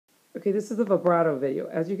Okay, this is the vibrato video.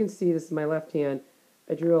 As you can see, this is my left hand.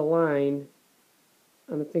 I drew a line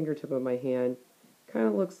on the fingertip of my hand. Kind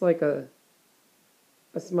of looks like a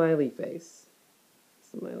smiley face.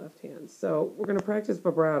 This is my left hand. So we're going to practice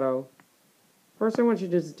vibrato. First, I want you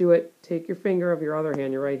to just do it. Take your finger of your other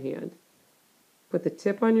hand, your right hand. Put the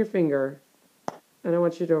tip on your finger, and I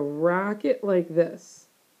want you to rock it like this.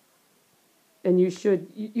 And you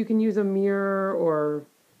can use a mirror, or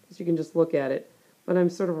you can just look at it. But I'm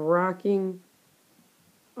sort of rocking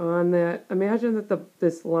on that. Imagine that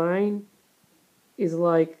this line is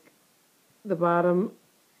like the bottom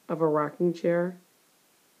of a rocking chair.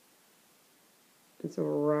 And so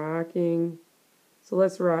we're rocking. So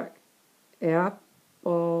let's rock.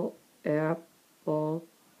 Apple, apple,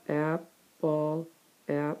 apple,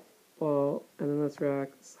 apple. And then let's rock.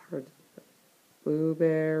 It's hard to do.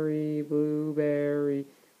 Blueberry, blueberry,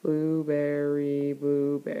 blueberry,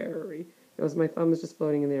 blueberry. Notice my thumb is just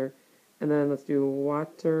floating in there. And then let's do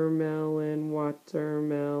watermelon,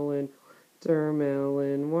 watermelon,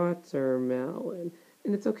 watermelon, watermelon.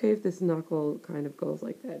 And it's okay if this knuckle kind of goes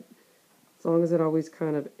like that, as long as it always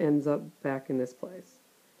kind of ends up back in this place.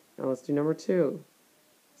 Now let's do number 2.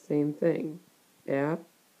 Same thing.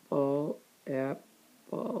 Apple,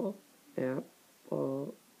 apple,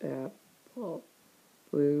 apple, apple.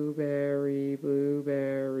 Blueberry,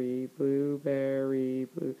 blueberry, blueberry,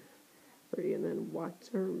 blueberry. And then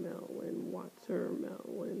watermelon,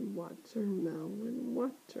 watermelon, watermelon,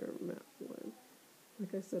 watermelon.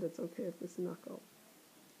 Like I said, it's okay if this knuckle.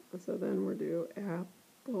 So then we'll do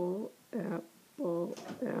apple, apple,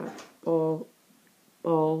 apple,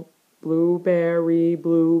 apple, blueberry,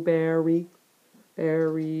 blueberry,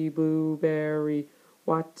 berry, blueberry,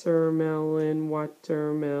 watermelon,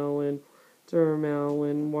 watermelon,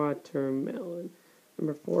 watermelon, watermelon.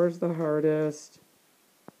 Number 4 is the hardest.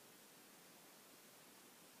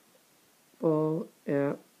 Apple,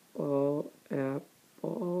 apple,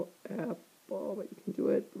 apple, apple. But you can do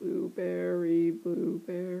it. Blueberry,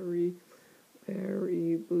 blueberry,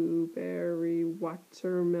 berry, blueberry,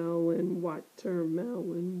 watermelon,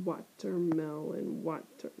 watermelon, watermelon,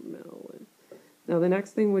 watermelon. Now the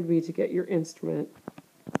next thing would be to get your instrument,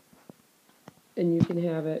 and you can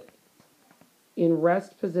have it in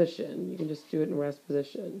rest position. You can just do it in rest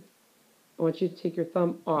position. I want you to take your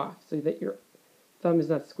thumb off so that your thumb is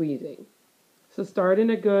not squeezing. So start in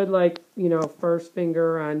a good, first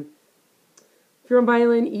finger on, if you're on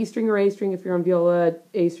violin, E string or A string. If you're on viola,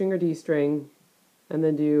 A string or D string. And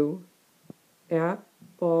then do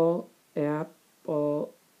apple,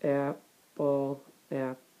 apple, apple,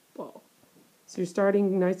 apple. So you're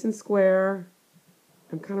starting nice and square.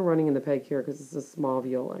 I'm kind of running in the peg here because it's a small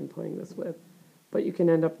viola I'm playing this with. But you can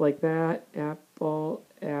end up like that. Apple,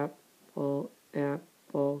 apple,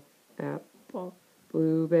 apple, apple.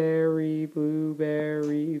 Blueberry,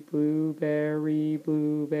 blueberry, blueberry,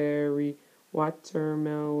 blueberry.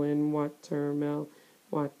 Watermelon, watermelon,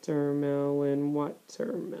 watermelon,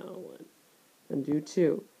 watermelon. And do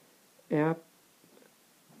 2. Apple,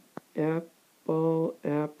 apple,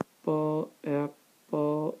 apple,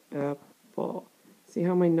 apple, apple. See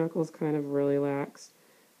how my knuckles kind of really laxed?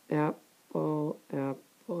 Apple,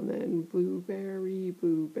 apple, and then blueberry,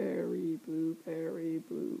 blueberry, blueberry,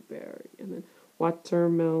 blueberry, and then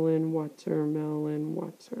watermelon, watermelon,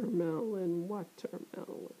 watermelon,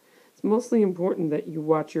 watermelon. It's mostly important that you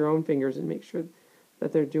watch your own fingers and make sure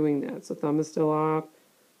that they're doing that. So thumb is still up.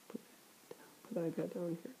 Put that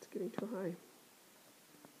down here. It's getting too high.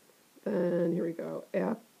 Then here we go.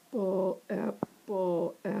 Apple,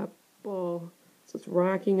 apple, apple. So it's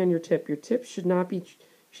rocking on your tip. Your tip should not be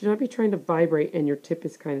trying to vibrate, and your tip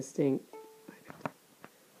is kind of staying.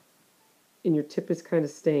 And your tip is kind of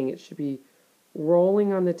staying. It should be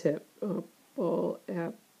rolling on the tip. Apple,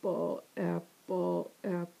 apple, apple,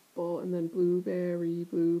 apple, and then blueberry,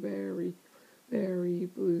 blueberry, berry,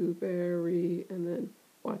 blueberry, and then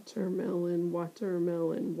watermelon,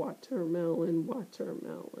 watermelon, watermelon,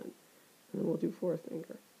 watermelon. And then we'll do 4th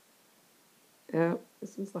finger.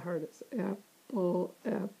 This one's the hardest. Apple,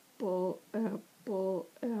 apple, apple,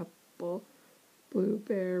 apple,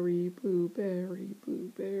 blueberry, blueberry,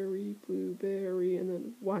 blueberry, blueberry, and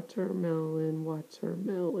then watermelon,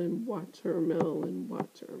 watermelon, watermelon,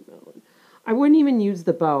 watermelon. I wouldn't even use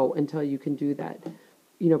the bow until you can do that,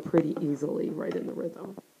 pretty easily right in the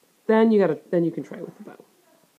rhythm. Then you can try with the bow.